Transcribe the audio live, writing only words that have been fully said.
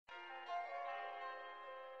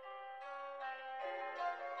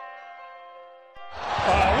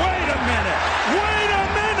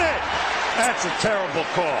That's a terrible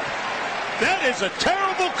call. That is a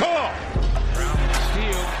terrible call. Brown with the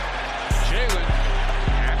steal. Jalen.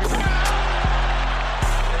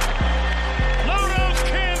 Blow those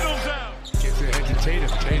candles out. Gets ahead to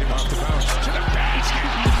Tatum. Tatum off the bounce. To the basket.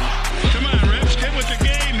 Come on, Rips. Get with the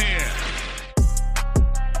game here.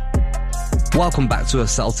 Welcome back to a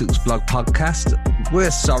Celtics blog podcast.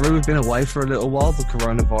 We're sorry we've been away for a little while. The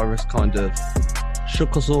coronavirus kind of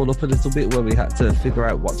shook us all up a little bit where we had to figure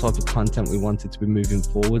out what type of content we wanted to be moving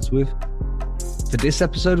forwards with. For this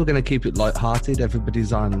episode, we're going to keep it lighthearted.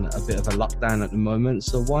 Everybody's on a bit of a lockdown at the moment,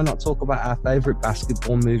 so why not talk about our favourite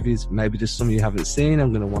basketball movies? Maybe there's some you haven't seen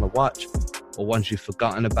I'm going to want to watch, or ones you've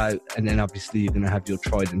forgotten about, and then obviously you're going to have your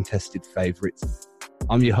tried and tested favourites.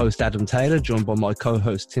 I'm your host, Adam Taylor, joined by my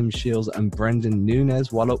co-host, Tim Shields and Brendan Nunez.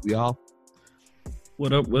 What up, y'all?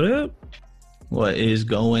 What up, what up? What is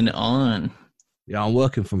going on? Yeah, I'm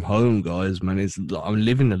working from home, guys, man. I'm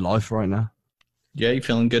living the life right now. Yeah, you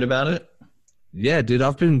feeling good about it? Yeah, dude,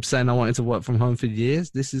 I've been saying I wanted to work from home for years.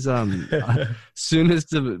 This is, as soon as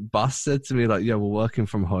the boss said to me, like, yeah, we're working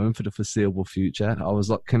from home for the foreseeable future, I was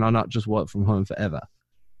like, can I not just work from home forever?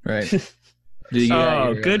 Right.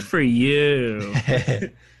 Good for you.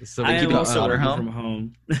 So I am also working home? from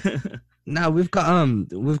home. No, we've got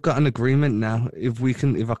an agreement now. If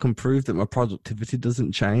I can prove that my productivity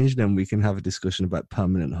doesn't change, then we can have a discussion about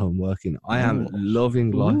permanent home working. I am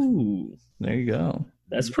loving life. Ooh, There you go.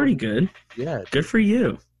 that's pretty good. Yeah, Good for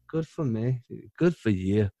you. good for me. Good for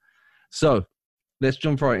you. So let's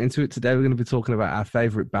jump right into it. Today we're going to be talking about our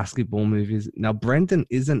favorite basketball movies. Now, Brendan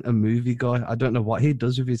isn't a movie guy. I don't know what he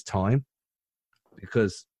does with his time,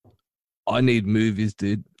 because I need movies,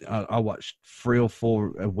 dude. I watch 3 or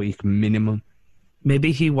 4 a week minimum.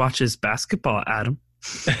 Maybe he watches basketball, Adam.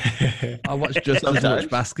 I watch just as much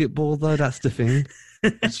basketball, though. That's the thing.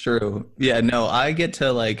 It's true. Yeah, no, I get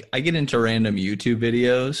into random YouTube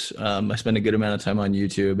videos. I spend a good amount of time on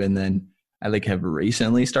YouTube, and then I have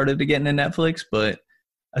recently started to get into Netflix. But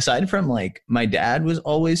aside from my dad was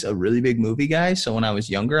always a really big movie guy. So when I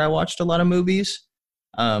was younger, I watched a lot of movies.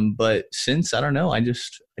 But since, I don't know, I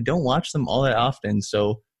don't watch them all that often.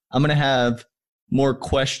 So I'm going to have more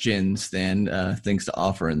questions than things to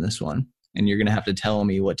offer in this one. And you're going to have to tell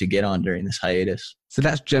me what to get on during this hiatus. So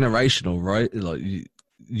that's generational, right? Like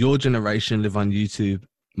your generation live on YouTube.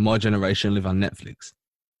 My generation live on Netflix.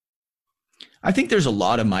 I think there's a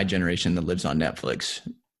lot of my generation that lives on Netflix.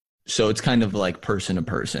 So it's kind of like person to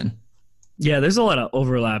person. Yeah, there's a lot of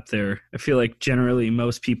overlap there. I feel like generally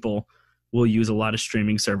most people will use a lot of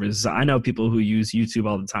streaming services. I know people who use YouTube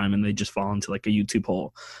all the time and they just fall into a YouTube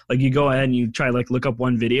hole. Like you go ahead and you try look up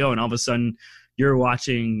one video and all of a sudden you're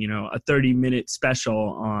watching, a 30-minute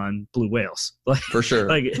special on blue whales. For sure.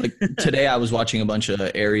 Like today I was watching a bunch of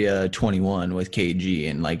Area 21 with KG,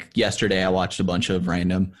 and yesterday I watched a bunch of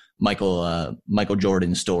random Michael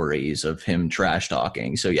Jordan stories of him trash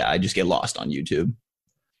talking. So yeah, I just get lost on YouTube.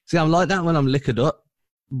 See, I'm like that when I'm liquored up.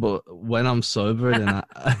 But when I'm sober, then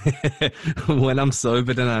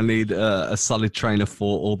I need a solid train of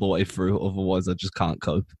thought all the way through. Otherwise, I just can't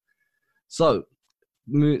cope. So,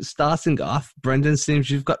 starting off, Brendan, seems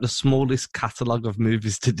you've got the smallest catalogue of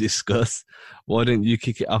movies to discuss. Why don't you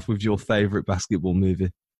kick it off with your favorite basketball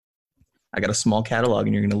movie? I got a small catalog,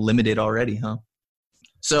 and you're going to limit it already, huh?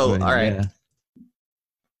 So, all right. Yeah.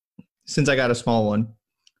 Since I got a small one,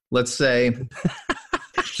 let's say...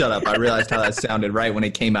 Shut up. I realized how that sounded right when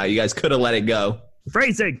it came out. You guys could have let it go.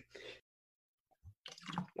 Phrasing.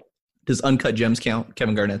 Does Uncut Gems count?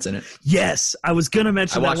 Kevin Garnett's in it. Yes. I was going to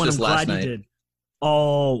mention that one. I'm glad you did.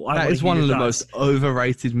 Oh, that is one of the most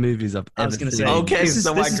overrated movies I've ever seen. Say, okay,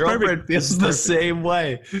 so my girlfriend feels the same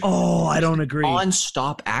way. Oh, I don't agree.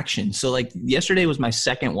 Non-stop action. So yesterday was my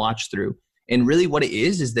second watch through. And really what it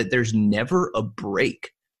is that there's never a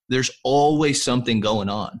break. There's always something going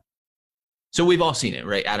on. So we've all seen it,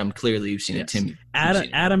 right? Adam, clearly you've seen it. Tim,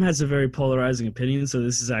 Adam has a very polarizing opinion, so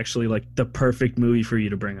this is actually the perfect movie for you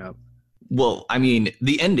to bring up. Well, I mean,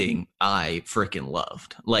 the ending I freaking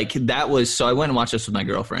loved. So I went and watched this with my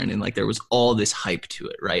girlfriend, and there was all this hype to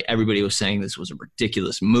it, right? Everybody was saying this was a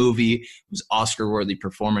ridiculous movie. It was Oscar-worthy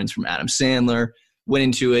performance from Adam Sandler. Went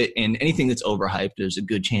into it, and anything that's overhyped, there's a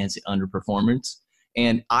good chance it underperformance.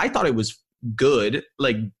 And I thought it was good,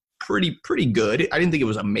 pretty good. I didn't think it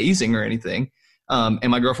was amazing or anything.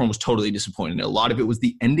 And my girlfriend was totally disappointed. A lot of it was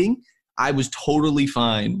the ending. I was totally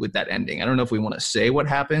fine with that ending. I don't know if we want to say what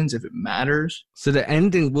happens, if it matters. So the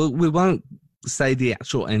ending, we won't say the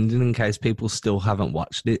actual ending in case people still haven't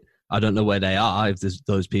watched it. I don't know where they are, if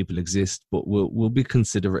those people exist, but we'll be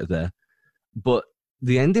considerate there. But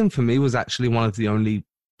the ending for me was actually one of the only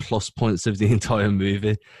plus points of the entire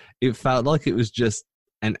movie. It felt like it was just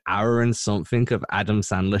an hour and something of Adam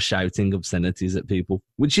Sandler shouting obscenities at people,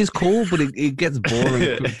 which is cool, but it gets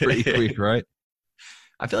boring pretty quick, right?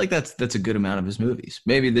 I feel like that's a good amount of his movies.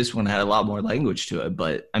 Maybe this one had a lot more language to it,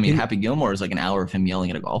 but I mean, Happy Gilmore is like an hour of him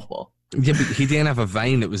yelling at a golf ball. Yeah, but he didn't have a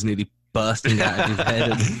vein that was nearly bursting out of his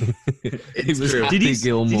head. It was true. Happy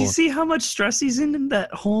Gilmore. Did you see how much stress he's in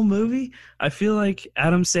that whole movie? I feel like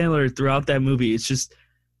Adam Sandler throughout that movie, it's just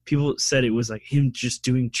people said it was like him just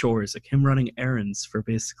doing chores, like him running errands for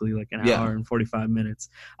basically like an hour and 45 minutes.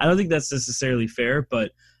 I don't think that's necessarily fair,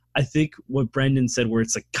 but I think what Brendan said, where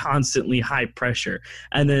it's like constantly high pressure.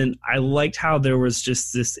 And then I liked how there was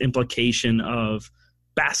just this implication of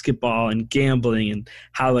basketball and gambling and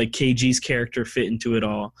how like KG's character fit into it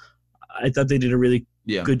all. I thought they did a really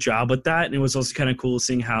good job with that. And it was also kind of cool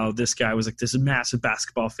seeing how this guy was like this massive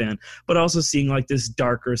basketball fan, but also seeing like this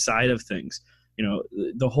darker side of things. You know,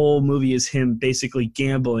 the whole movie is him basically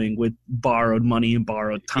gambling with borrowed money and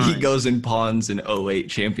borrowed time. He goes and pawns an 08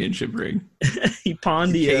 championship ring. He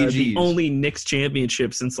pawned the only Knicks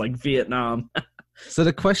championship since like Vietnam. So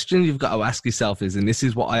the question you've got to ask yourself is, and this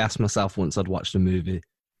is what I asked myself once I'd watched the movie,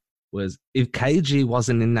 was if KG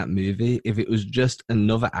wasn't in that movie, if it was just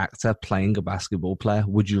another actor playing a basketball player,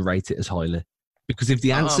 would you rate it as highly? Because if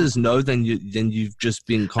the answer is no, then you've just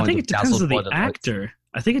been kind of dazzled by the actor.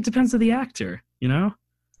 I think it depends on the actor, you know?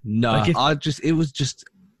 No, like it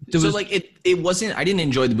wasn't, I didn't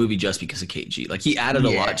enjoy the movie just because of KG. Like he added a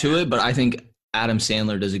lot to it, but I think Adam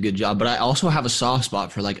Sandler does a good job. But I also have a soft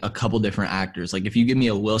spot for like a couple different actors. Like if you give me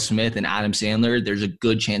a Will Smith and Adam Sandler, there's a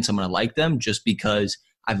good chance I'm going to like them just because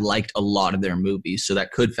I've liked a lot of their movies. So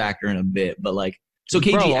that could factor in a bit. But like, so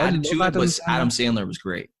KG added to it, but Adam Sandler was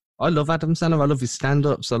great. I love Adam Sandler. I love his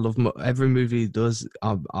stand-ups. I love every movie he does.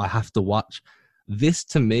 I have to watch. This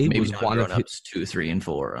to me was one of his 2, 3, and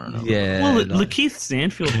 4. I don't know. Yeah. Well, Lakeith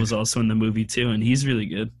Stanfield was also in the movie too, and he's really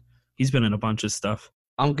good. He's been in a bunch of stuff.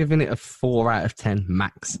 I'm giving it a 4 out of 10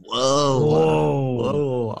 max.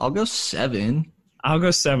 Whoa. I'll go 7. I'll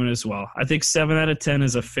go 7 as well. I think 7 out of 10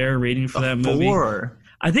 is a fair rating for that movie. 4.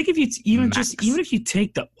 I think if you even if you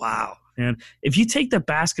take if you take the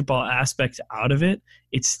basketball aspect out of it,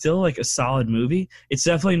 it's still like a solid movie. It's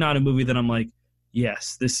definitely not a movie that I'm like,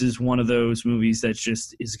 yes, this is one of those movies that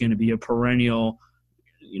just is going to be a perennial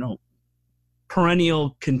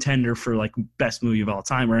contender for like best movie of all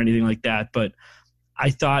time or anything like that. But I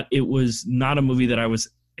thought it was not a movie that I was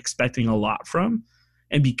expecting a lot from.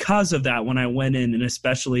 And because of that, when I went in, and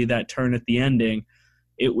especially that turn at the ending,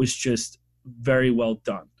 it was just very well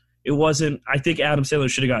done. It wasn't, I think Adam Sandler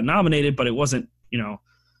should have got nominated, but it wasn't,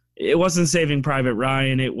 it wasn't Saving Private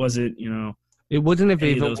Ryan. It wasn't, it wouldn't have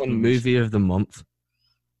even won Movie of the Month.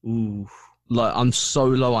 Ooh. Like, I'm so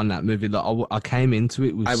low on that movie. Like, I came into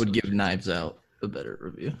it with... I would give Knives Out a better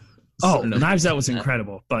review. Oh, Knives Out was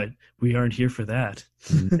incredible, but we aren't here for that.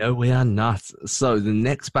 No, we are not. So the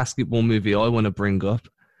next basketball movie I want to bring up,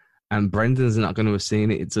 and Brendan's not going to have seen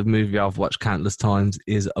it, it's a movie I've watched countless times,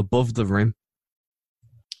 is Above the Rim.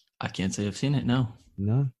 I can't say I've seen it, no.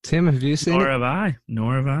 No? Tim, have you seen it? Nor have I,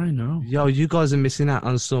 no. Yo, you guys are missing out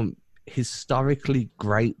on some historically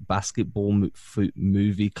great basketball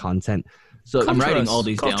movie content. So I'm writing all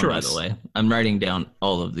these down, by the way. I'm writing down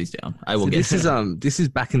all of these down. I will get this is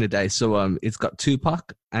back in the day. So it's got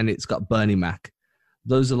Tupac and it's got Bernie Mac.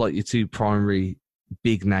 Those are like your two primary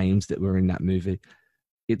big names that were in that movie.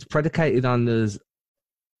 It's predicated on there's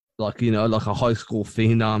like a high school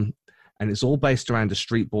phenom, and it's all based around a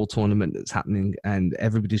street ball tournament that's happening, and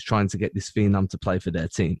everybody's trying to get this phenom to play for their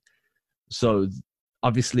team. So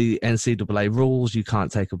obviously, NCAA rules, you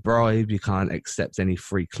can't take a bribe, you can't accept any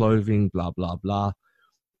free clothing, blah, blah, blah.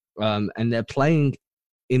 And they're playing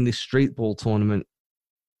in this street ball tournament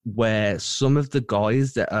where some of the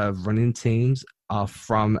guys that are running teams are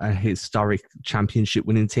from a historic championship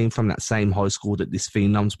winning team from that same high school that this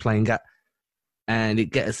phenom's playing at. And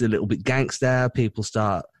it gets a little bit gangster. People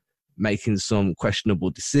start making some questionable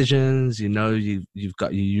decisions. You've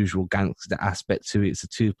got your usual gangster aspect to it. It's a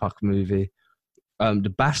Tupac movie.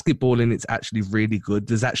 The basketball in it's actually really good.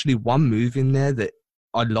 There's actually one move in there that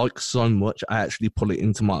I like so much, I actually pull it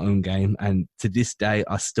into my own game. And to this day,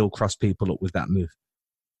 I still cross people up with that move.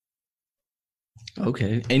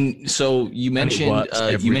 Okay. And so you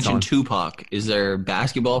mentioned Tupac. Is there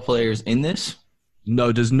basketball players in this?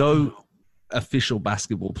 No, there's no official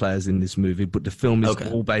basketball players in this movie, but the film is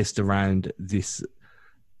all based around this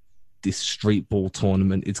street ball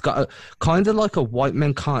tournament. It's got a kind of like a white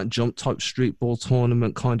men can't jump type street ball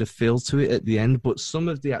tournament kind of feel to it at the end, but some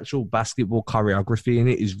of the actual basketball choreography in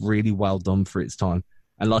it is really well done for its time.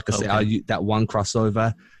 And like I said, that one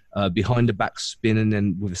crossover, behind the back spin and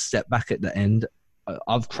then with a step back at the end,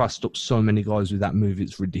 I've crossed up so many guys with that movie.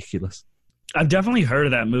 It's ridiculous. I've definitely heard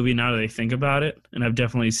of that movie now that I think about it. And I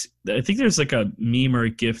think there's like a meme or a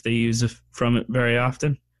GIF they use from it very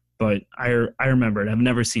often. But I remember it. I've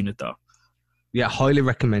never seen it though. Yeah, highly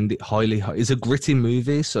recommend it. Highly. It's a gritty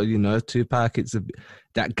movie. So, Tupac,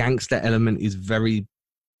 that gangster element is very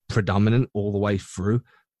predominant all the way through.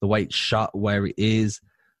 The way it's shot, where it is.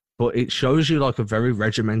 But it shows you like a very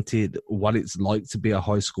regimented, what it's like to be a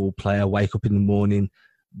high school player, wake up in the morning,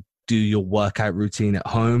 do your workout routine at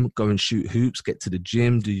home, go and shoot hoops, get to the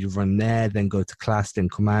gym, do your run there, then go to class, then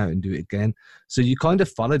come out and do it again. So you kind of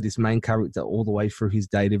follow this main character all the way through his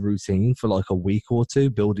daily routine for like a week or two,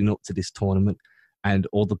 building up to this tournament and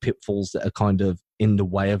all the pitfalls that are kind of in the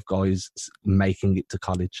way of guys making it to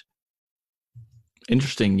college.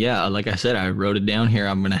 Interesting. Yeah, like I said, I wrote it down here.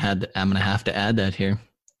 I'm gonna have to add that here.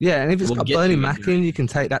 Yeah, and if it's got Bernie Mac in, you can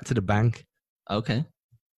take that to the bank. Okay,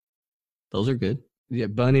 those are good. Yeah,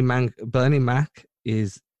 Bernie Mac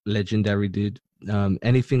is legendary, dude.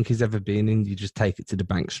 Anything he's ever been in, you just take it to the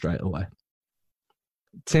bank straight away.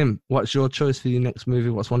 Tim, what's your choice for your next movie?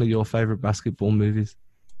 What's one of your favorite basketball movies?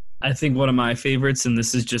 I think one of my favorites, and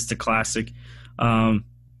this is just a classic, and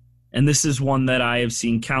this is one that I have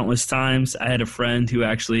seen countless times. I had a friend who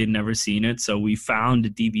actually had never seen it, so we found a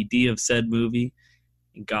DVD of said movie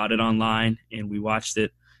and got it online, and we watched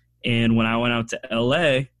it. And when I went out to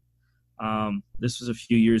LA, this was a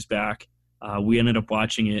few years back, we ended up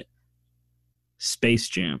watching it, Space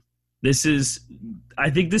Jam. I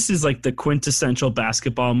think this is like the quintessential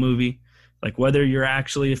basketball movie. Like whether you're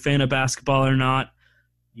actually a fan of basketball or not,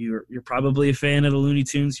 you're probably a fan of the Looney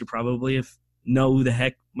Tunes. You probably know who the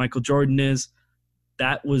heck Michael Jordan is.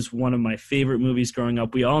 That was one of my favorite movies growing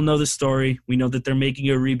up. We all know the story. We know that they're making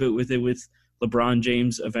a reboot with it with LeBron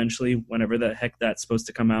James eventually, whenever the heck that's supposed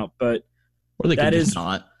to come out. But or they could just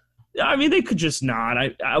not. I mean, they could just not.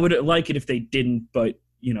 I would like it if they didn't, but,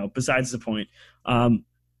 besides the point.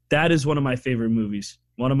 That is one of my favorite movies.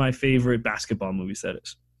 One of my favorite basketball movies, that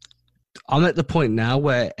is. I'm at the point now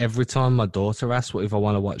where every time my daughter asks what if I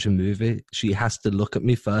want to watch a movie, she has to look at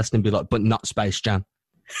me first and be like, but not Space Jam.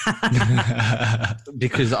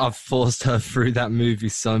 Because I've forced her through that movie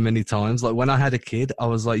so many times. Like when I had a kid, I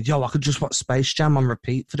was like, I could just watch Space Jam on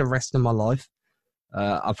repeat for the rest of my life.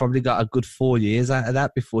 I probably got a good 4 years out of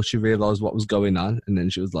that before she realized what was going on. And then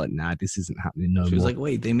she was like, nah, this isn't happening no more. She was like,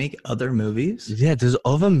 wait, they make other movies? Yeah, there's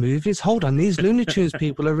other movies. Hold on, these Looney Tunes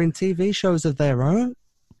people are in TV shows of their own.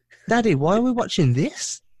 Daddy, why are we watching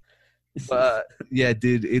this? But yeah,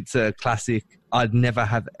 dude, it's a classic. I've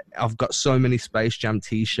got so many Space Jam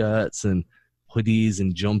t-shirts and hoodies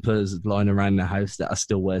and jumpers lying around the house that I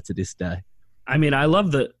still wear to this day. I mean, I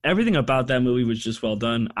love everything about that movie was just well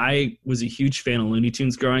done. I was a huge fan of Looney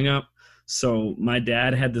Tunes growing up. So my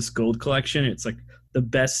dad had this gold collection. It's like the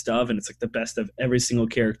best of, and it's like the best of every single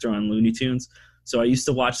character on Looney Tunes. So I used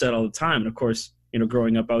to watch that all the time. And of course,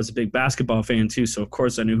 growing up, I was a big basketball fan too. So of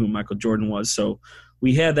course I knew who Michael Jordan was. So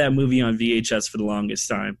we had that movie on VHS for the longest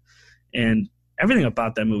time. And everything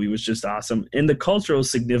about that movie was just awesome. And the cultural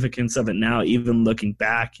significance of it now, even looking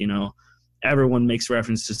back, everyone makes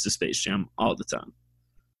references to Space Jam all the time.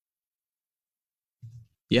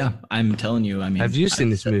 Yeah, I'm telling you. I mean, have you seen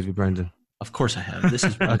this movie, Brendan? Of course I have. This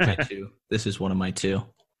is one of my two. This is one of my two.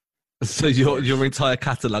 So your entire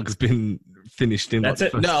catalog has been finished in. That's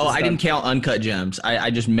it. No, I didn't count Uncut Gems. I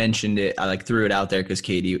just mentioned it. I threw it out there because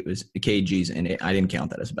KG's in it. I didn't count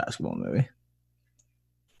that as a basketball movie.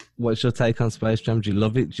 What's your take on Space Jam? Do you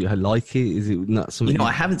love it? Do you like it? Is it not something?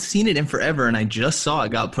 I haven't seen it in forever, and I just saw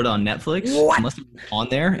it got put on Netflix. What? Unless it was on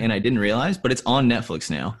there, and I didn't realize, but it's on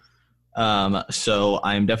Netflix now. So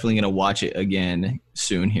I'm definitely going to watch it again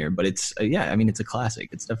soon here. But it's it's a classic.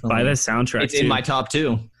 It's definitely by the soundtrack. It's in my top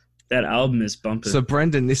 2. That album is bumping. So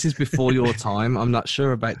Brendan, this is before your time. I'm not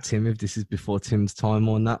sure about Tim if this is before Tim's time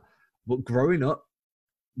or not. But growing up,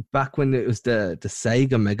 back when it was the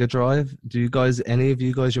Sega Mega Drive, any of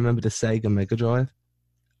you guys remember the Sega Mega Drive?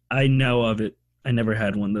 I know of it. I never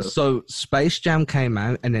had one though. So Space Jam came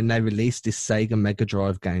out, and then they released this Sega Mega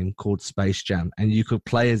Drive game called Space Jam, and you could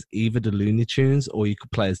play as either the Looney Tunes or you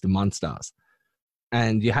could play as the Monstars.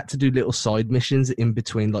 And you had to do little side missions in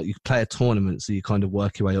between, like you could play a tournament, so you kind of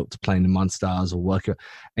work your way up to playing the Monstars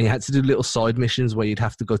and you had to do little side missions where you'd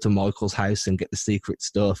have to go to Michael's house and get the secret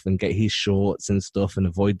stuff and get his shorts and stuff and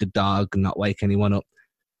avoid the dog and not wake anyone up.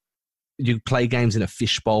 You play games in a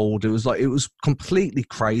fishbowl. It was completely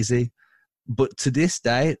crazy. But to this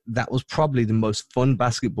day, that was probably the most fun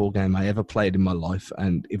basketball game I ever played in my life.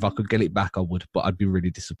 And if I could get it back, I would, but I'd be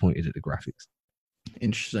really disappointed at the graphics.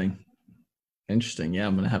 Interesting. Yeah,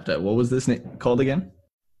 I'm gonna have to. What was this called again?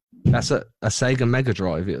 That's a Sega Mega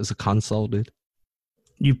Drive. It was a console, dude.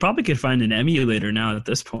 You probably could find an emulator now at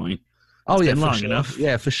this point. Oh, yeah, been for long sure. enough.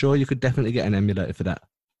 Yeah, for sure. You could definitely get an emulator for that.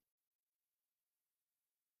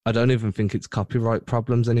 I don't even think it's copyright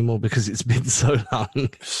problems anymore because it's been so long.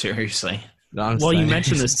 Seriously. Well, you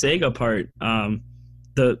mentioned the Sega part.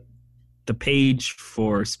 The page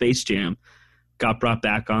for Space Jam got brought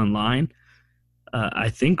back online. I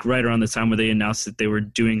think right around the time where they announced that they were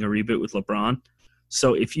doing a reboot with LeBron.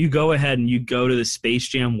 So if you go ahead and you go to the Space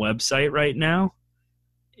Jam website right now,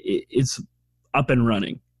 it's up and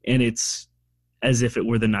running, and it's as if it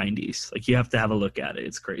were the 90s. Like, you have to have a look at it.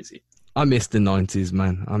 It's crazy. I miss the 90s,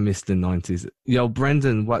 man. I miss the 90s. Yo,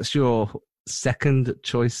 Brendan, what's your second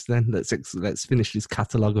choice then? Let's finish this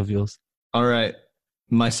catalog of yours. All right.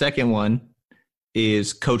 My second one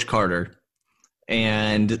is Coach Carter.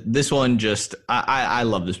 And this one just, I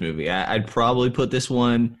love this movie. I'd probably put this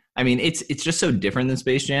one, I mean, it's just so different than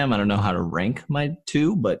Space Jam. I don't know how to rank my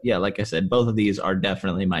two, but yeah, like I said, both of these are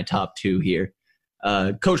definitely my top two here.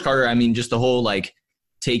 Coach Carter, I mean, just the whole, like,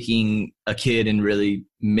 taking a kid and really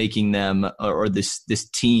making them, or this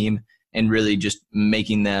team, and really just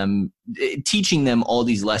making them, teaching them all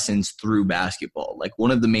these lessons through basketball. Like,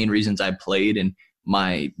 one of the main reasons I played, and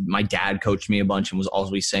my dad coached me a bunch and was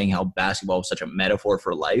always saying how basketball was such a metaphor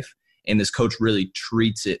for life. And this coach really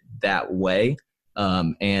treats it that way.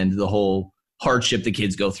 And the whole hardship the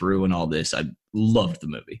kids go through and all this, I loved the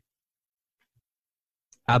movie.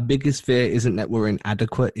 Our biggest fear isn't that we're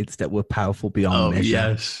inadequate; it's that we're powerful beyond measure.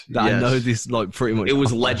 Yes. I know this, like, pretty much. It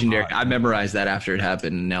was legendary. I memorized that after it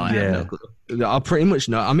happened, and now I have no clue. I pretty much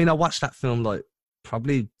know. I mean, I watched that film like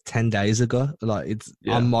probably 10 days ago. Like,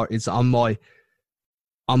 I'm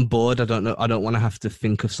bored. I don't know. I don't want to have to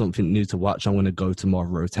think of something new to watch. I'm going to go to my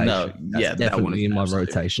rotation. No, That's definitely in my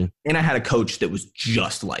rotation. And I had a coach that was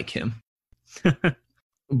just like him.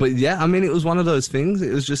 But yeah, I mean, it was one of those things.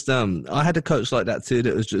 It was just, I had a coach like that too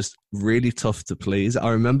that was just really tough to please.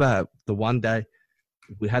 I remember the one day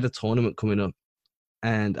we had a tournament coming up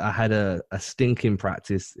and I had a stinking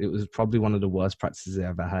practice. It was probably one of the worst practices I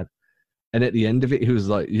ever had. And at the end of it, he was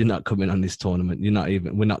like, "You're not coming on this tournament.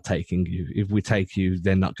 We're not taking you. If we take you,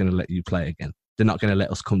 they're not going to let you play again. They're not going to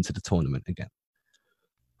let us come to the tournament again."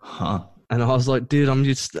 Huh. And I was like, "Dude, I'm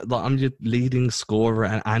your leading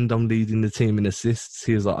scorer and I'm leading the team in assists."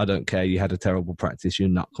 He was like, "I don't care. You had a terrible practice. You're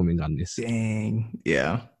not coming on this." Dang.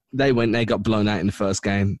 Yeah. They got blown out in the first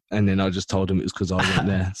game. And then I just told them it was because I went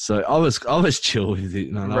there. So I was chill with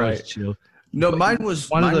it, man. I was chill. No, but mine was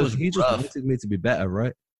he just rough. wanted me to be better,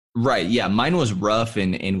 right? Right. Yeah. Mine was rough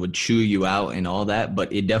and would chew you out and all that.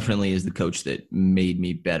 But it definitely is the coach that made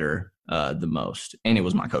me better the most. And it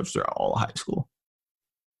was my coach throughout all of high school.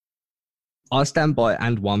 I stand by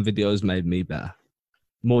and one videos made me better.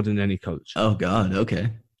 More than any coach. Oh, God. Okay.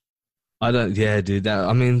 Dude.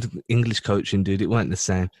 I mean, English coaching, dude, it weren't the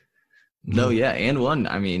same. No, yeah. And one,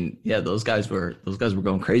 I mean, yeah, those guys were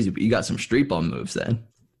going crazy, but you got some street ball moves then.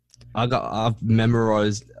 I've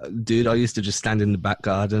memorized, dude. I used to just stand in the back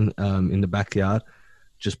garden, in the backyard,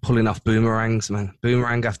 just pulling off boomerangs, man.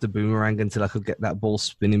 Boomerang after boomerang until I could get that ball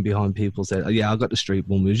spinning behind people's head. Yeah, I got the street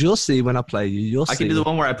ball moves. You'll see when I play you. I can do the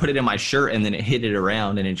one where I put it in my shirt and then it hit it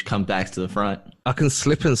around and it just comes back to the front. I can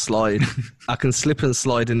slip and slide.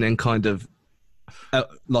 And then kind of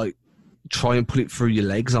like try and put it through your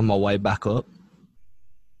legs on my way back up.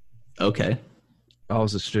 Okay. I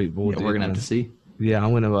was a street ball. Yeah, we're gonna have to see. Yeah,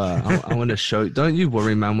 I'm gonna show. Don't you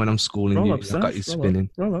worry, man. When I'm schooling Roll you, up, I son. got you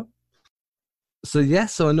spinning. Roll up.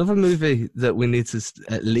 So another movie that we need to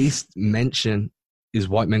at least mention is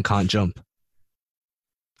White Men Can't Jump.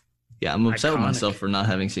 Yeah, I'm upset with Iconic. myself for not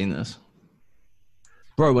having seen this.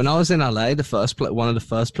 Bro, when I was in LA, one of the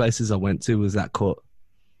first places I went to was that court.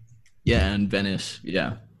 Yeah, and Venice.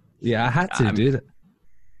 Yeah. Yeah, I had to do that.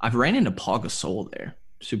 I've ran into Paul Gasol there.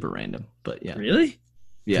 Super random, but yeah. Really?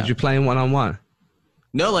 Yeah. Did you play him one-on-one?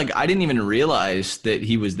 No, like I didn't even realize that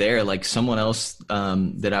he was there. Like someone else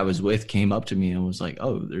that I was with came up to me and was like,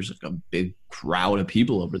 "Oh, there's like a big crowd of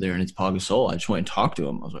people over there, and it's Paul Gasol." I just went and talked to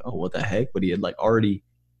him. I was like, "Oh, what the heck?" But he had like already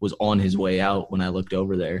was on his way out when I looked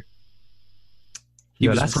over there. He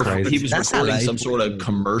was recording some sort of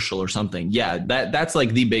commercial or something. Yeah, that's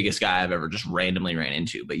like the biggest guy I've ever just randomly ran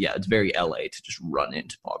into. But yeah, it's very LA to just run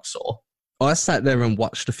into Paul Gasol. I sat there and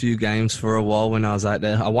watched a few games for a while when I was out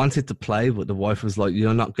there. I wanted to play, but the wife was like,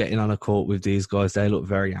 "You're not getting on a court with these guys. They look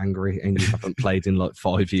very angry and you haven't played in like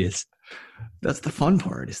 5 years." That's the fun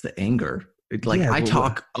part, is the anger.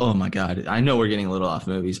 Oh my God. I know we're getting a little off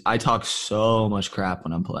movies. I talk so much crap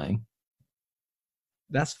when I'm playing.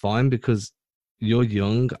 That's fine because You're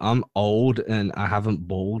young, I'm old, and I haven't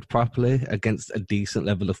balled properly against a decent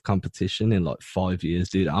level of competition in like 5 years,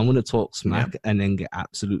 dude. I'm going to talk smack and then get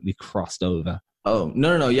absolutely crossed over. Oh,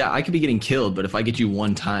 no. Yeah, I could be getting killed, but if I get you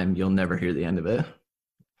one time, you'll never hear the end of it.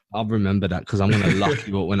 I'll remember that because I'm going to lock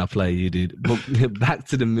you up when I play you, dude. But back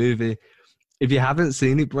to the movie. If you haven't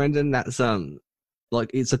seen it, Brendan, that's like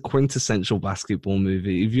it's a quintessential basketball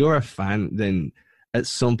movie. If you're a fan, then at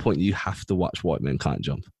some point you have to watch White Men Can't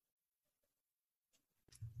Jump.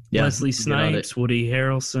 Yeah, Wesley Snipes, Woody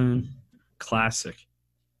Harrelson, classic.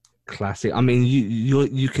 I mean,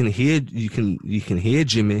 you can hear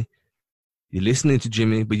Jimmy. You're listening to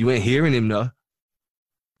Jimmy, but you ain't hearing him though.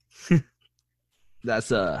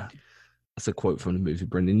 That's a quote from the movie,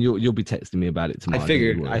 Brendan. You'll be texting me about it tomorrow.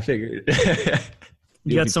 I figured.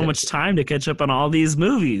 You got so much time to catch up on all these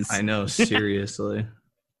movies. I know, seriously.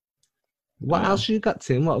 What else you got,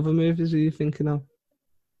 Tim? What other movies are you thinking of?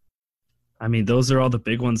 I mean, those are all the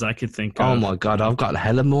big ones I could think of. Oh my God, I've got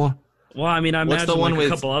hella more. Well, I mean, I What's imagine the one like with-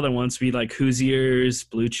 a couple other ones be like Hoosiers,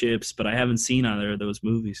 Blue Chips, but I haven't seen either of those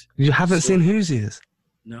movies. You haven't seen Hoosiers?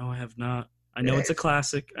 No, I have not. I know it's a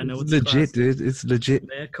classic. I know It's it's legit, a classic. dude. It's legit.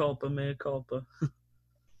 Mea culpa, mea culpa.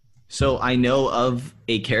 So I know of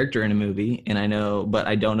a character in a movie, but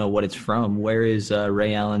I don't know what it's from. Where is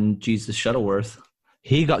Ray Allen, Jesus Shuttleworth?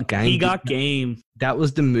 He got game. He got game. That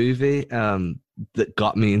was the movie that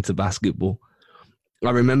got me into basketball. I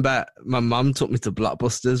remember my mum took me to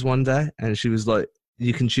Blockbusters one day, and she was like,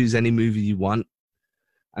 "You can choose any movie you want."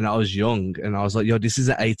 And I was young, and I was like, "Yo, this is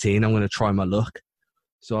at 18. I'm going to try my luck."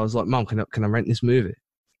 So I was like, "Mum, can I rent this movie?"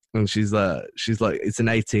 And she's like, "It's an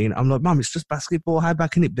 18." I'm like, "Mum, it's just basketball. How bad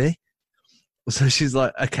can it be?" So she's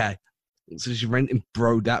like, "Okay." So she rented,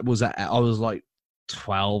 bro. That was I was like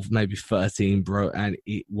 12, maybe 13, bro, and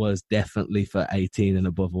it was definitely for 18 and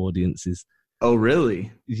above audiences. Oh,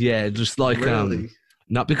 really? Yeah, just like Really?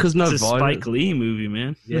 not because no It's a violence. Spike Lee movie,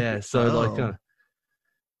 man. Yeah, so Oh. like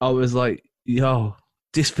I was like, "Yo,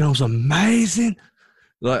 this film's amazing."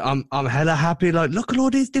 Like I'm hella happy. Like, look at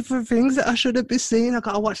all these different things that I should have been seeing. I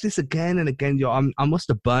gotta watch this again and again. Yo, I must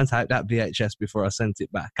have burnt out that VHS before I sent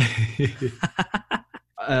it back.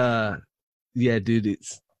 Yeah, dude,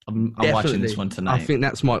 I'm watching this one tonight. I think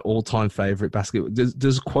that's my all-time favorite basketball.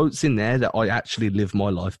 There's quotes in there that I actually live my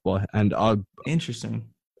life by, and Interesting.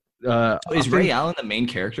 I Is think- Ray Allen the main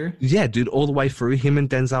character? Yeah, dude, all the way through him and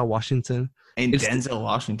Denzel Washington. And It's- Denzel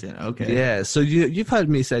Washington. Okay. Yeah, so you've heard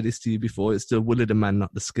me say this to you before. It's the will of the man,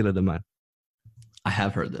 not the skill of the man. I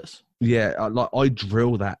have heard this. Yeah, I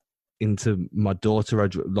drill that into my daughter. I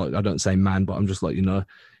don't say man, but I'm just like,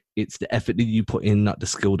 it's the effort that you put in, not the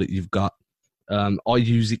skill that you've got. I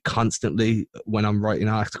use it constantly when I'm writing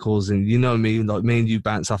articles, and me, like me and you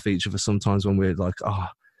bounce off each other sometimes when we're like,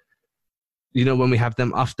 when we have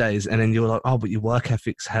them off days, and then you're like, oh, but your work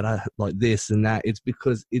ethic's had like this and that. It's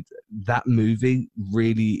because that movie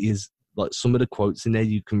really is like some of the quotes in there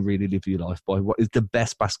you can really live your life by. What is the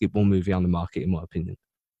best basketball movie on the market, in my opinion?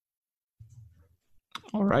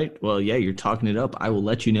 All right. Well, yeah, you're talking it up. I will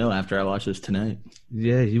let you know after I watch this tonight.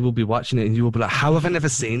 Yeah, you will be watching it and you will be like, how have I never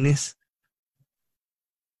seen this?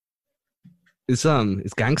 It's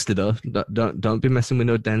gangster though. Don't be messing with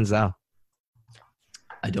no Denzel.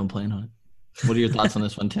 I don't plan on it. What are your thoughts on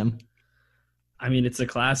this one, Tim? I mean, it's a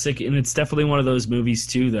classic, and it's definitely one of those movies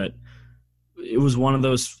too that it was one of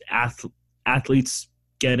those athletes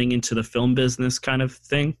getting into the film business kind of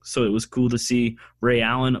thing. So it was cool to see Ray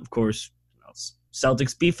Allen, of course,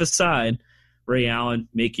 Celtics beef aside, Ray Allen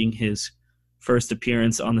making his first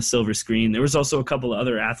appearance on the silver screen. There was also a couple of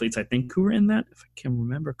other athletes, I think, who were in that, if I can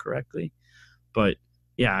remember correctly. But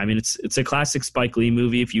yeah, I mean, it's a classic Spike Lee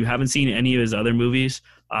movie. If you haven't seen any of his other movies,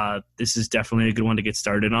 this is definitely a good one to get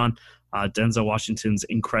started on. Denzel Washington's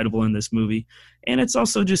incredible in this movie. And it's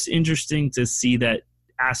also just interesting to see that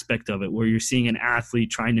aspect of it where you're seeing an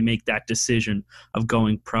athlete trying to make that decision of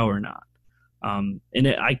going pro or not.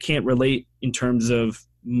 I can't relate in terms of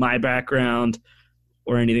my background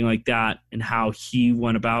or anything like that and how he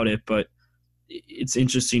went about it, but it's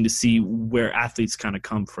interesting to see where athletes kind of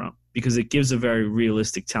come from because it gives a very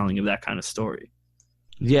realistic telling of that kind of story.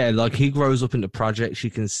 Yeah, like he grows up in the projects. You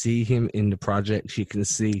can see him in the projects. You can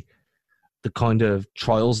see the kind of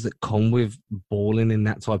trials that come with balling in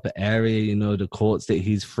that type of area, the courts that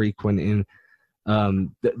he's frequenting.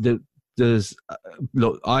 There's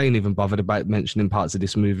look, I ain't even bothered about mentioning parts of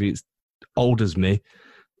this movie. It's old as me.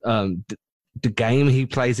 The game he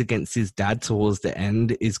plays against his dad towards the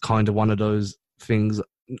end is kind of one of those things.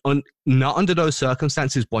 Not under those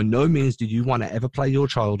circumstances. By no means do you want to ever play your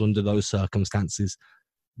child under those circumstances.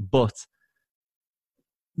 But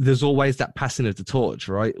there's always that passing of the torch,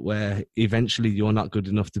 right? Where eventually you're not good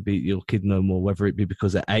enough to beat your kid no more, whether it be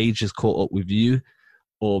because their age has caught up with you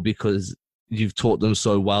or because you've taught them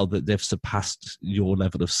so well that they've surpassed your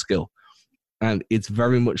level of skill. And it's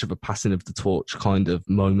very much of a passing of the torch kind of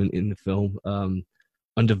moment in the film,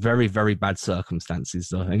 under very, very bad circumstances,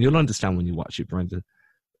 though. And you'll understand when you watch it, Brendan.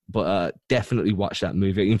 But definitely watch that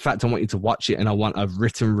movie. In fact, I want you to watch it, and I want a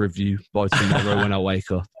written review by tomorrow when I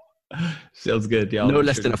wake up. Sounds good. Yeah, no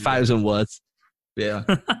less than 1,000 words. Yeah.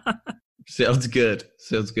 Sounds good.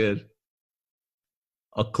 Sounds good.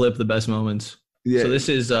 I'll clip the best moments. Yeah. So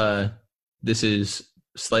this is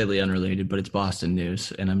slightly unrelated, but it's Boston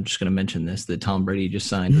news, and I'm just going to mention this: that Tom Brady just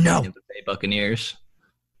signed with the Tampa Bay Buccaneers.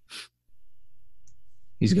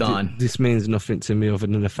 He's gone. This means nothing to me other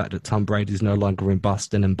than the fact that Tom Brady's no longer in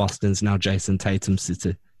Boston, and Boston's now Jason Tatum's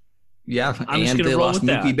city. Yeah, and they lost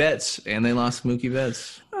Mookie Betts.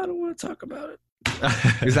 I don't want to talk about it.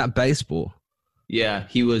 Is that baseball? Yeah,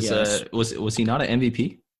 he was. Yes. Was he not an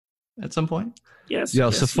MVP at some point? Yes. Yeah,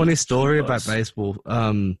 it's a funny story about baseball.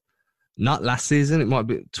 Not last season. It might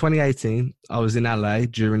be 2018. I was in LA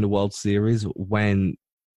during the World Series when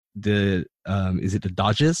is it the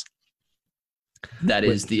Dodgers? That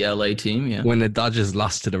is the LA team, yeah. When the Dodgers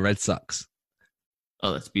lost to the Red Sox.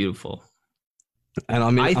 Oh, that's beautiful. And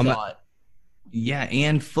I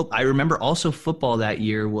remember also football that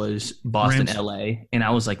year was Boston, Rams. LA, and I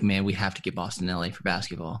was like, man, we have to get Boston, LA for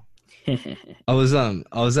basketball. I was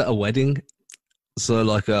at a wedding, so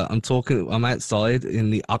like I'm outside in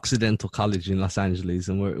the Occidental College in Los Angeles,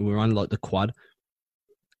 and we're on like the quad,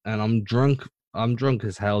 and I'm drunk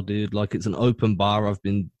as hell, dude. Like, it's an open bar. I've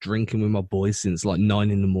been drinking with my boys since like 9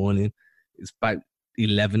 a.m. It's about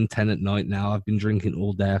 10 at night now. I've been drinking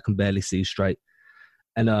all day. I can barely see straight.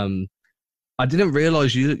 And I didn't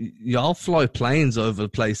realize y'all fly planes over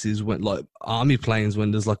places when like army planes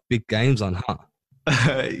when there's like big games on, huh?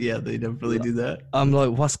 Yeah, they definitely do that. I'm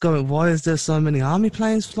like, why is there so many army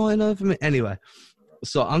planes flying over me? Anyway,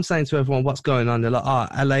 so I'm saying to everyone, what's going on? They're like,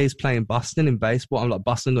 LA's playing Boston in baseball. I'm like,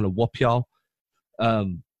 Boston gonna whoop y'all. I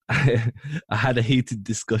had a heated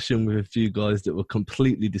discussion with a few guys that were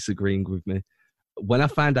completely disagreeing with me. When I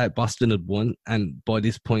found out Boston had won, and by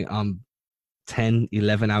this point I'm 10,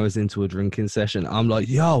 11 hours into a drinking session, I'm like,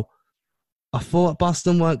 yo, I thought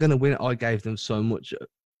Boston weren't going to win. I gave them so much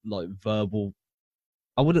like verbal,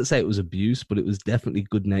 I wouldn't say it was abuse, but it was definitely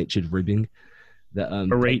good-natured ribbing. That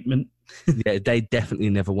beratement. Yeah, they definitely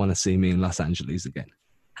never want to see me in Los Angeles again.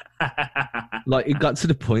 Like, it got to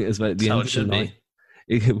the point as well at the end of the night.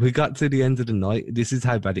 We got to the end of the night. This is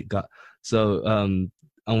how bad it got. So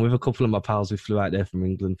I'm with a couple of my pals. We flew out there from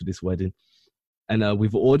England for this wedding. And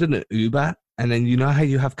we've ordered an Uber. And then you know how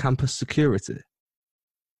you have campus security?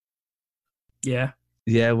 Yeah.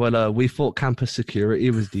 Yeah, well, we thought campus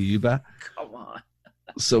security was the Uber. Come on.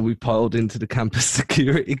 So we piled into the campus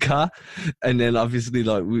security car. And then obviously,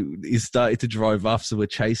 like, he started to drive off. So we're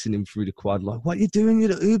chasing him through the quad. Like, what you doing?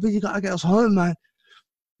 You're the Uber. You got to get us home, man.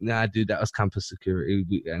 Nah, dude, that was campus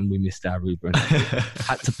security, and we missed our Uber. And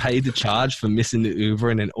had to pay the charge for missing the Uber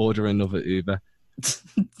and then order another Uber.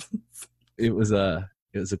 It was a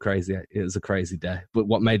crazy day. But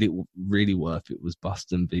what made it really worth it was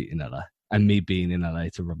Boston beating LA and me being in LA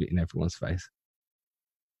to rub it in everyone's face.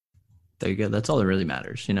 There you go. That's all that really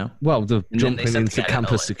matters, you know. Well, the jumping into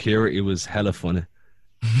campus security was hella funny.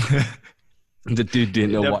 The dude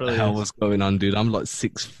didn't know what the hell was going on, dude. I'm like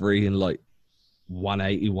 6'3" and like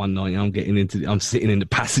 180, 190. I'm sitting in the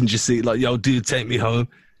passenger seat like, yo, dude, take me home.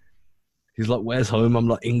 He's like, where's home? I'm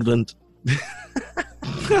like, England.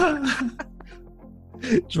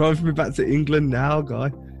 Drive me back to England now,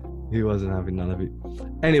 guy. He wasn't having none of it.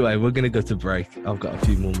 Anyway, we're going to go to break. I've got a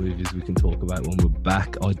few more movies we can talk about when we're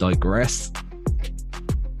back. I digress.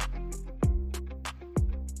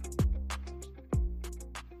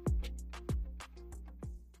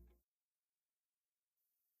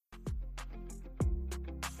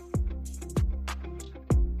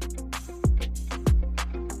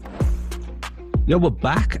 Yo, we're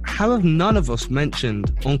back. How have none of us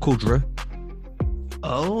mentioned Uncle Drew?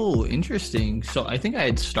 Oh, interesting. So I think I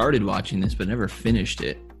had started watching this, but never finished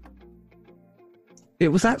it. It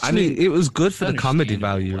was actually, it was good for the comedy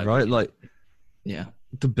value, right? Like, yeah,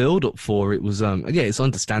 the build up for it was, yeah, it's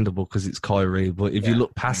understandable because it's Kyrie, but if you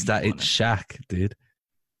look past that, it's Shaq, dude.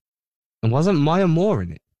 And wasn't Maya Moore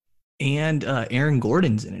in it? And Aaron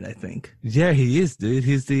Gordon's in it, I think. Yeah, he is, dude.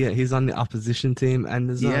 He's on the opposition team, and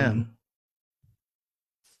there's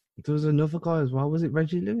there was another guy as well. Was it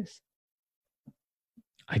Reggie Lewis?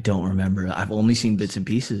 I don't remember. I've only seen bits and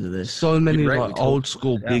pieces of this. So many You're right, like we totally old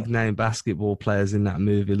school left it big out. name basketball players in that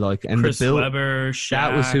movie, like and Chris the build Webber, Shaq.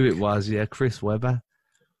 that was who it was, yeah, Chris Webber.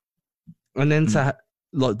 And then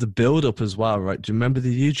like the build up as well, right? Do you remember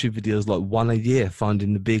the YouTube videos like one a year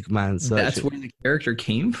finding the big man? That's where the character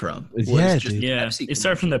came from. Yeah, just dude. the Yeah, Pepsi it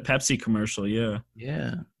started from commercial. the Pepsi commercial. Yeah.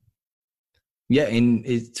 Yeah. Yeah, and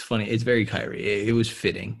it's funny. It's very Kyrie. It was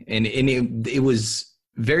fitting, and it was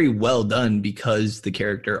very well done because the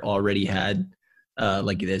character already had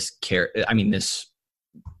like this this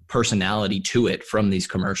personality to it from these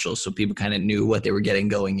commercials, so people kind of knew what they were getting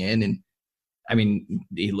going in. And I mean,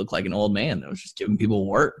 he looked like an old man that was just giving people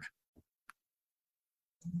work.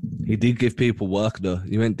 He did give people work though.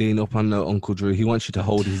 You ain't Dean up on no Uncle Drew. He wants you to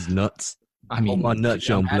hold his nuts. I mean, my nuts,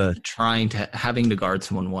 young blood. Having to guard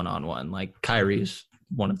someone 1-on-1, like Kyrie is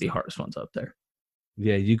one of the hardest ones up there.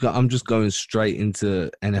 Yeah, I'm just going straight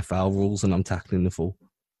into NFL rules and I'm tackling the full.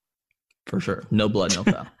 For sure. No blood, no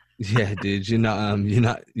foul. Yeah, dude, you're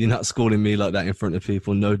not schooling me like that in front of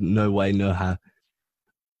people. No way, no how.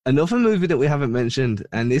 Another movie that we haven't mentioned,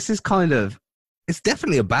 and this is it's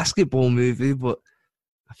definitely a basketball movie, but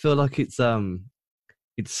I feel like it's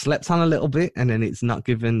slept on a little bit, and then it's not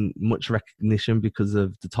given much recognition because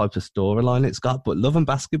of the type of storyline it's got. But Love and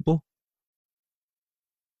Basketball.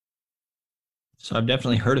 So I've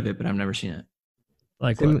definitely heard of it, but I've never seen it.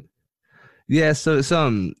 Like what? Yeah, so it's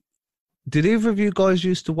did either of you guys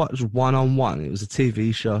used to watch One on One? It was a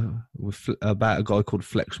TV show about a guy called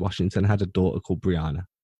Flex Washington had a daughter called Brianna.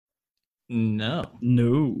 No.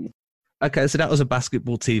 Okay, so that was a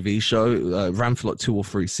basketball TV show. It ran for like 2 or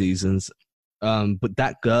 3 seasons. But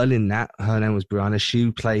that girl in that, her name was Brianna.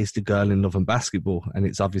 She plays the girl in Love and Basketball, and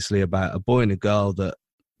it's obviously about a boy and a girl that,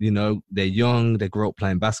 you know, they're young, they grow up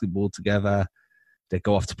playing basketball together. They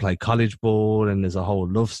go off to play college ball, and there's a whole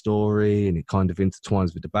love story, and it kind of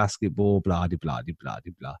intertwines with the basketball, blah, de, blah, de, blah,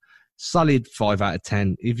 de, blah. Solid 5 out of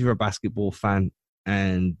 10. If you're a basketball fan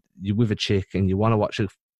and you're with a chick and you want to watch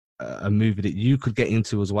a movie that you could get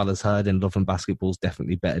into as well as her, then Love and Basketball is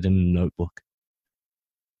definitely better than The Notebook.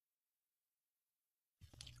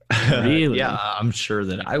 Really? Yeah, I'm sure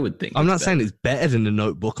that I would think. I'm not saying it's better than The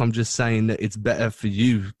Notebook. I'm just saying that it's better for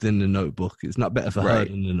you than The Notebook. It's not better for her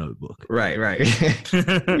than The Notebook. Right.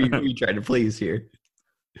 we try to please here.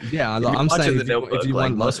 Yeah, If you're I'm watching saying The Notebook, if you like,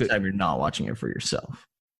 want most of the time you're not watching it for yourself.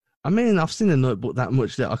 I mean, I've seen The Notebook that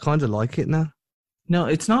much that I kind of like it now. No,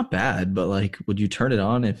 it's not bad, but like, would you turn it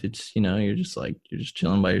on if it's, you know, you're just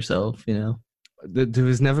chilling by yourself, you know? There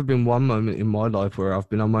has never been one moment in my life where I've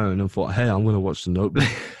been on my own and thought, hey, I'm going to watch The Notebook.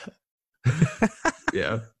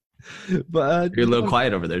 Yeah. But You're a little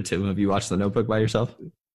quiet over there, too. Have you watched The Notebook by yourself?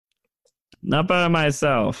 Not by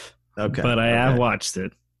myself. Okay. But I have watched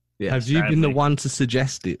it. Yeah. have you been the sadly. one to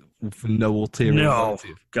suggest it for no ulterior No.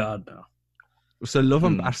 motive? God, no. So Love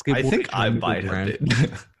and Basketball. I think I became might middle have ground.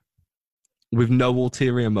 been. With no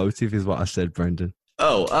ulterior motive is what I said, Brendan.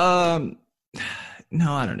 No,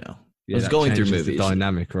 I don't know. Yeah, I was that going through changes the movies.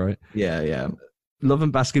 dynamic, right? Yeah. Love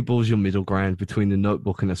and Basketball is your middle ground between The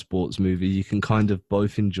Notebook and a sports movie. You can kind of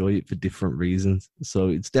both enjoy it for different reasons. So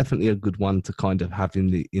it's definitely a good one to kind of have in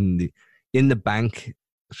the bank,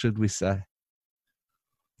 should we say?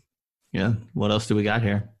 Yeah. What else do we got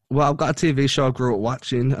here? Well, I've got a TV show I grew up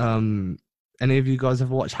watching. Any of you guys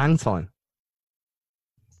ever watch Hang Time?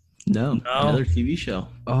 No. Another TV show.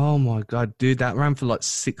 Oh my god, dude, that ran for like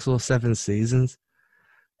 6 or 7 seasons.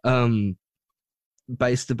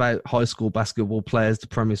 Based about high school basketball players. The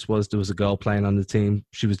premise was there was a girl playing on the team.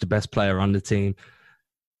 She was the best player on the team.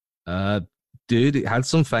 Dude, it had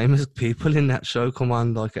some famous people in that show. Come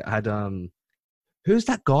on, like it had who's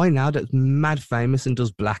that guy now that's mad famous and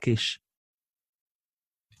does Blackish?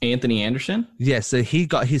 Anthony Anderson? Yeah, so he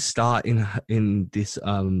got his start in this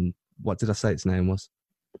what did I say its name was?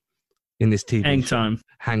 In this TV Hang show. Time.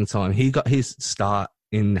 Hang Time. He got his start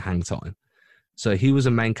in Hang Time. So he was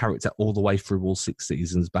a main character all the way through all 6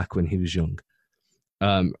 seasons back when he was young.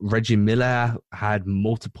 Reggie Miller had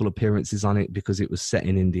multiple appearances on it because it was set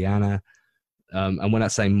in Indiana. And when I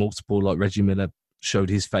say multiple, like Reggie Miller showed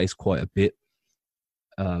his face quite a bit.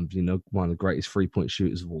 You know, one of the greatest 3-point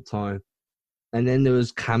shooters of all time. And then there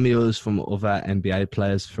was cameos from other NBA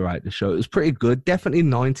players throughout the show. It was pretty good. Definitely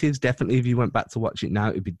 90s. Definitely if you went back to watch it now,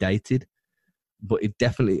 it'd be dated. But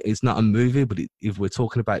it's not a movie, but if we're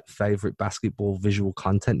talking about favorite basketball visual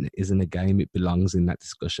content that isn't a game, it belongs in that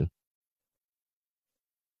discussion.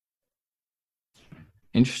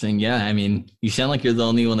 Interesting. Yeah. I mean, you sound like you're the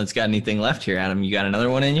only one that's got anything left here, Adam. You got another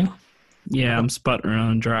one in you? Yeah, I'm sputtering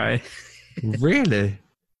on dry. Really?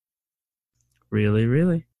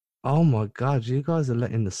 Really? Oh my God, you guys are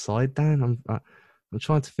letting the side down. I'm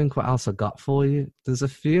trying to think what else I got for you. There's a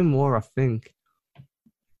few more, I think.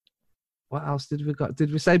 What else did we got?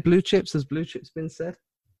 Did we say Blue Chips? Has Blue Chips been said?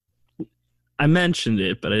 I mentioned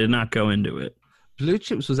it, but I did not go into it. Blue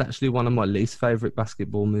Chips was actually one of my least favorite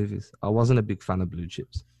basketball movies. I wasn't a big fan of Blue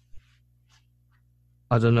Chips.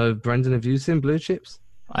 I don't know, Brendan, have you seen Blue Chips?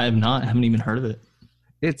 I have not. I haven't even heard of it.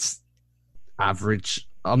 It's average.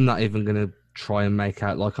 I'm not even going to try and make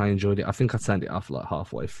out like I enjoyed it. I think I turned it off like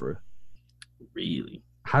halfway through. Really?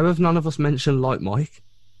 How have none of us mentioned Like Mike?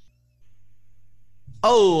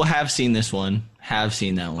 Oh, have seen this one. Have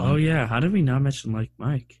seen that one. Oh, yeah. How did we not mention Like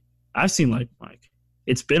Mike? I've seen Like Mike.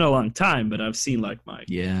 It's been a long time, but I've seen Like Mike.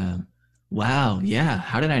 Yeah. Wow. Yeah.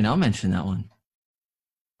 How did I not mention that one?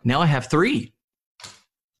 Now I have 3.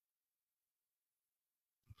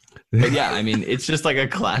 But yeah, I mean, it's just like a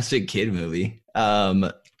classic kid movie.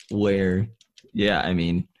 Where, yeah, I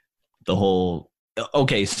mean, the whole.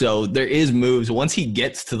 Okay, so there is moves. Once he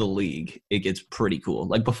gets to the league, it gets pretty cool.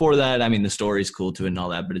 Like before that, I mean, the story's cool too and all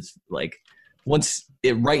that, but it's like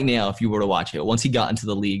right now, if you were to watch it, once he got into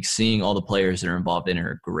the league, seeing all the players that are involved in it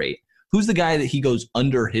are great. Who's the guy that he goes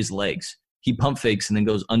under his legs? He pump fakes and then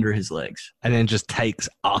goes under his legs. And then just takes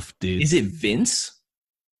off, dude. Is it Vince?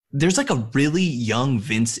 There's like a really young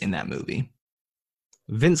Vince in that movie.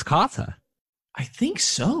 Vince Carter? I think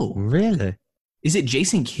so. Really? Is it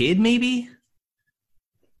Jason Kidd, maybe?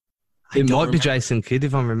 It might be Jason Kidd,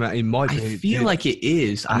 if I remember. It might be. I feel like it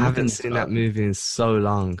is. I haven't seen that movie in so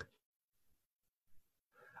long.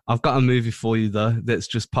 I've got a movie for you, though, that's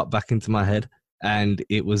just popped back into my head. And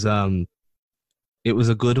it was a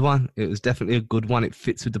good one. It was definitely a good one. It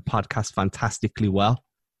fits with the podcast fantastically well.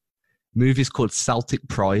 Movie's called Celtic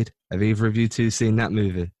Pride. Have either of you two seen that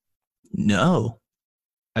movie? No.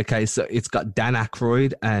 Okay, so it's got Dan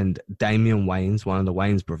Aykroyd and Damian Wayans, one of the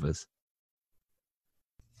Wayans brothers.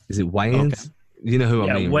 Is it Wayans? Okay. You know who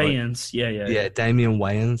I mean, Wayans. Right? Yeah, Damian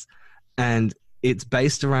Wayans. And it's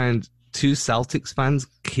based around 2 Celtics fans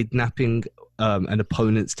kidnapping an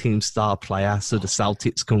opponent's team star player so the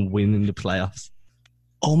Celtics can win in the playoffs.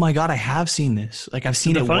 Oh my God, I have seen this. Like I've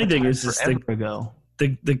seen it. The funny thing is, forever ago.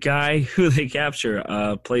 The guy who they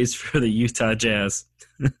capture plays for the Utah Jazz.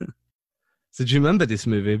 So do you remember this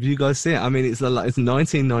movie? Have you guys seen it? I mean, it's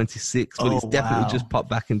 1996, but it's definitely just popped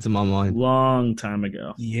back into my mind. Long time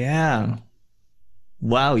ago. Yeah.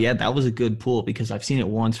 Wow, yeah, that was a good pull because I've seen it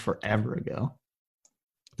once forever ago.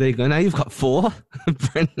 There you go. Now you've got 4,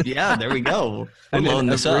 Brendan. Yeah, there we go. And then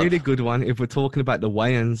a really good one, if we're talking about the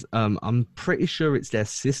Wayans, I'm pretty sure it's their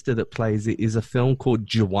sister that plays it, is a film called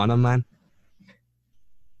Juwanna Mann.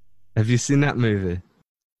 Have you seen that movie?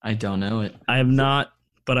 I don't know it. I have not,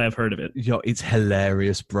 but I've heard of it. Yo, it's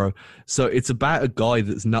hilarious, bro. So it's about a guy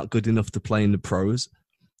that's not good enough to play in the pros.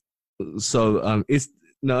 So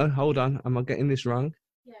no, hold on. Am I getting this wrong?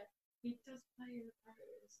 Yeah, he does play in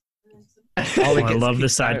the pros. I love the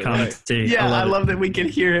side comments. Yeah, I love that we can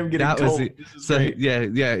hear him getting cold. So great.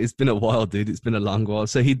 yeah, it's been a while, dude. It's been a long while.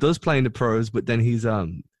 So he does play in the pros, but then he's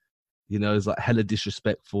he's like hella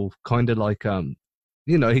disrespectful, kind of like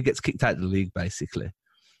he gets kicked out of the league basically.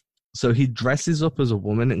 So he dresses up as a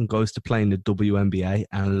woman and goes to play in the WNBA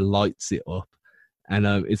and lights it up. And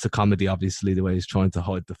it's a comedy, obviously, the way he's trying to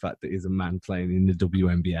hide the fact that he's a man playing in the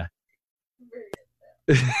WNBA.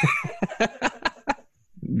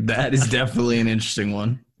 That is definitely an interesting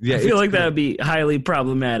one. Yeah, I feel like that would be highly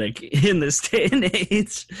problematic in this day and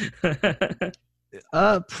age.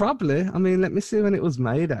 Probably. I mean, let me see when it was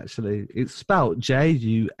made, actually. It's spelled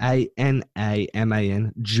Juwannaman,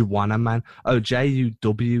 Juwanna Man. Oh,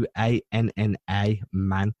 Juwanna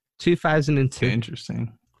Man. 2002.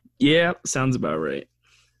 Interesting. Yeah, sounds about right.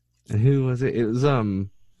 And who was it? It was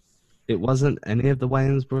it wasn't any of the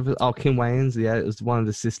Wayans brothers. Oh, Kim Wayans, yeah, it was one of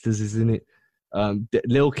the sisters is in it.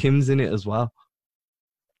 Lil Kim's in it as well.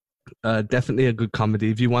 Definitely a good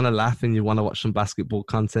comedy. If you want to laugh and you want to watch some basketball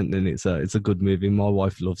content, then it's a good movie. My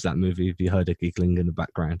wife loves that movie. If you heard her giggling in the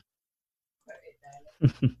background,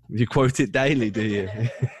 you quote it daily, do you?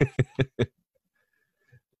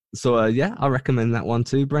 So yeah, I recommend that one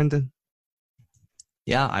too, Brendan.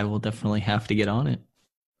 Yeah, I will definitely have to get on it.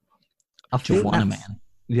 Juwanna Man.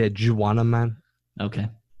 Yeah, Juwanna Man. Okay.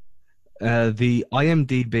 The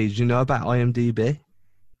IMDb. Do you know about IMDb?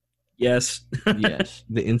 Yes. Yes.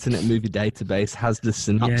 The Internet Movie Database has the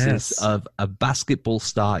synopsis of a basketball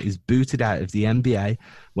star is booted out of the NBA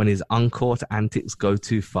when his on-court antics go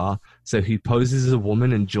too far, so he poses as a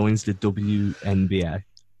woman and joins the WNBA.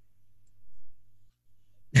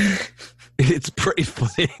 It's pretty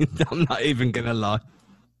funny. I'm not even going to lie.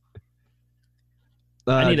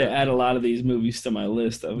 I need to add a lot of these movies to my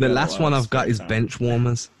list. The last one I've got is Bench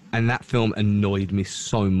Warmers. And that film annoyed me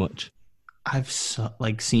so much. I've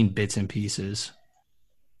seen bits and pieces.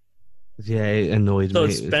 Yeah, it annoyed So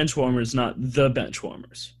me. it's Benchwarmers, not the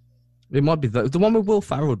Benchwarmers. It might be the one with Will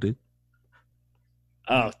Ferrell, dude.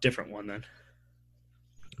 Oh, different one then.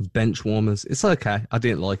 Benchwarmers. It's okay. I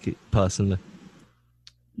didn't like it personally.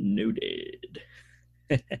 Noted.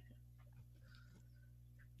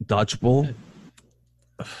 Dodgeball.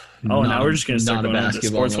 Oh, now we're just going to start not a going into the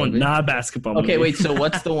basketball sports one. movie. Not a basketball Okay, movie. wait. So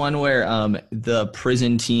what's the one where the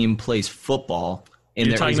prison team plays football? And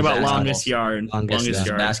You're there talking is about basketball. longest yard. Longest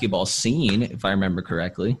Yard. Basketball scene, if I remember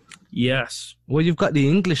correctly. Yes. Well, you've got the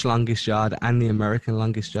English longest yard and the American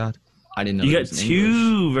longest yard. I didn't know You there got was an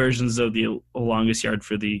two versions of the longest yard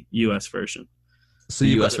for the U.S. version. So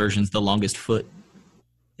The you U.S. version's the longest foot.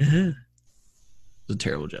 Yeah, It's a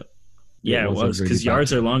terrible joke. it was a was really because bad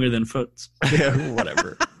yards are longer than foots.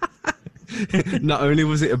 Whatever. Not only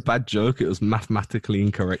was it a bad joke, it was mathematically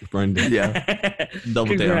incorrect, Brendan. Yeah.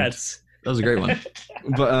 Double down. Congrats. That was a great one.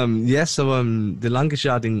 But yeah, so the longest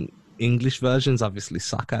yard in English versions, obviously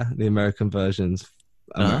soccer. The American versions,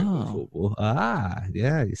 American football.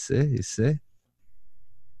 Yeah, you see.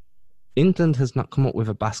 England has not come up with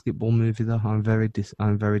a basketball movie though. I'm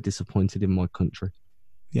very disappointed in my country.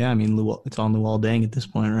 Yeah, I mean, it's on Luol Deng at this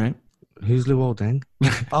point, right? Who's Luol Deng?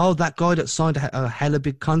 Oh, that guy that signed a hella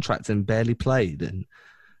big contract and barely played and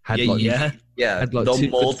had Yeah, had like the 2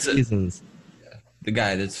 good molten, seasons. the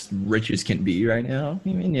guy that's rich as can be right now. I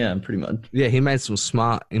mean, yeah, pretty much. Yeah, he made some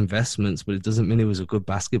smart investments, but it doesn't mean he was a good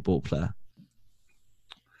basketball player.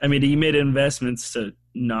 I mean, he made investments to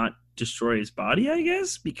not destroy his body, I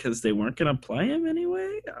guess, because they weren't going to play him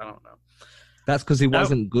anyway. I don't know. That's because he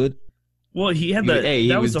wasn't good. Well, he had He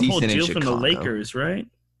that was was the whole decent in deal from the Chicago. Lakers, right?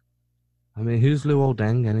 I mean, who's Luol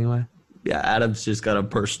Deng anyway? Yeah, Adam's just got a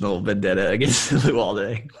personal vendetta against Luol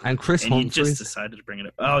Deng. And Chris And he Humphries. just decided to bring it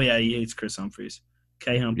up. Oh, yeah, he hates Chris Humphries.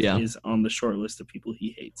 K. Humphries Yeah. is on the short list of people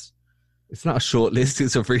he hates. It's not a short list;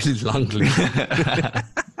 it's a really long list.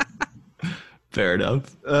 Fair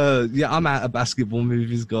enough. Yeah, I'm out of basketball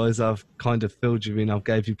movies, guys. I've kind of filled you in. I've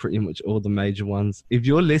gave you pretty much all the major ones. If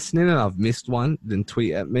you're listening and I've missed one, then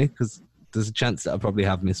tweet at me because there's a chance that I probably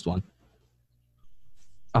have missed one.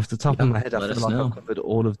 Off the top of my head, I let feel us like know. I've covered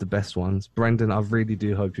all of the best ones. Brendan, I really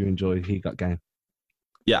do hope you enjoy He Got Game.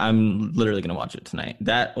 Yeah, I'm literally going to watch it tonight.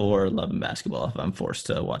 That or Love and Basketball if I'm forced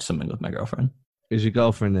to watch something with my girlfriend. Is your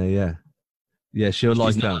girlfriend there? Yeah. Yeah, she'll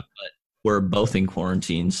like She's that. not, but we're both in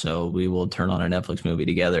quarantine, so we will turn on a Netflix movie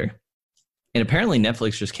together. And apparently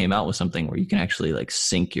Netflix just came out with something where you can actually like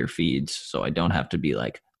sync your feeds, so I don't have to be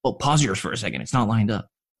like, oh, pause yours for a second. It's not lined up.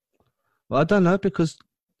 Well, I don't know because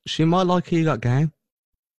she might like He Got Game.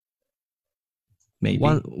 Maybe.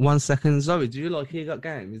 1 second. Zoe, do you like He Got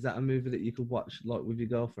Game? Is that a movie that you could watch like with your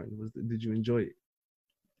girlfriend? Did you enjoy it?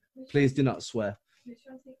 Please do not swear. Which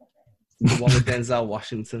one's he got? The one with Denzel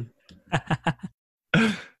Washington.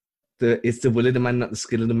 It's the will of the man, not the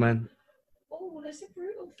skill of the man. Oh, that's a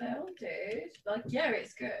brutal film, dude. Like, yeah,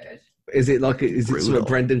 it's good. Is it something Brutal.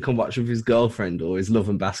 Brendan can watch with his girlfriend, or is Love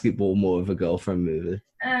and Basketball more of a girlfriend movie?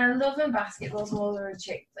 Love and Basketball's more of a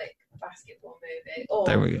chick flick basketball movie. Or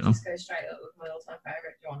There we go. Just go straight up with my all-time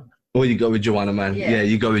favorite, Joanna. Or you go with Joanna Man? Yeah.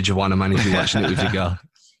 You go with Joanna Man if you're watching it with your girl.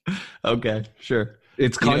 Okay, sure.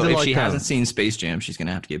 It's You kind know, of if like she hasn't seen Space Jam, she's going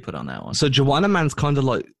to have to get put on that one. so Joanna Man's kind of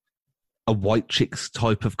like a white chicks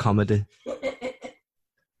type of comedy.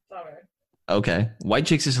 Sorry. Okay. White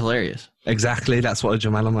Chicks is hilarious. Exactly, that's why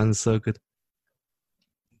Joanna Man's so good.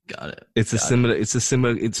 Got it. It's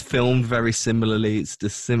it's filmed very similarly. It's the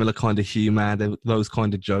similar kind of humor, those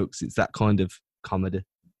kind of jokes. It's that kind of comedy.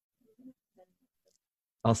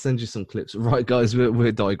 I'll send you some clips. Right, guys,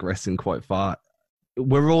 we're digressing quite far.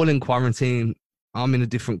 We're all in quarantine. I'm in a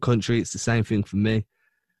different country. It's the same thing for me.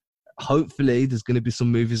 Hopefully, there's going to be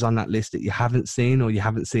some movies on that list that you haven't seen or you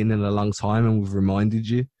haven't seen in a long time, and we've reminded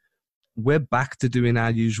you. We're back to doing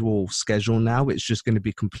our usual schedule now. It's just going to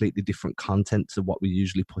be completely different content to what we're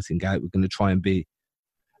usually putting out. We're going to try and be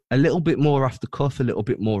a little bit more off the cuff, a little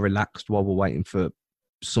bit more relaxed while we're waiting for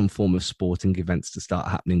some form of sporting events to start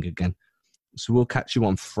happening again. So we'll catch you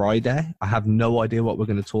on Friday. I have no idea what we're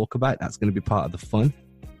going to talk about. That's going to be part of the fun.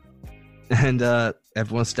 And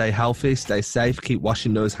everyone stay healthy, stay safe, keep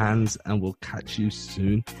washing those hands, and we'll catch you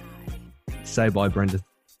soon. Say bye, Brendan.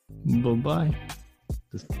 Bye-bye.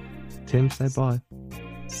 Tim, say bye.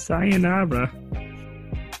 Sayonara.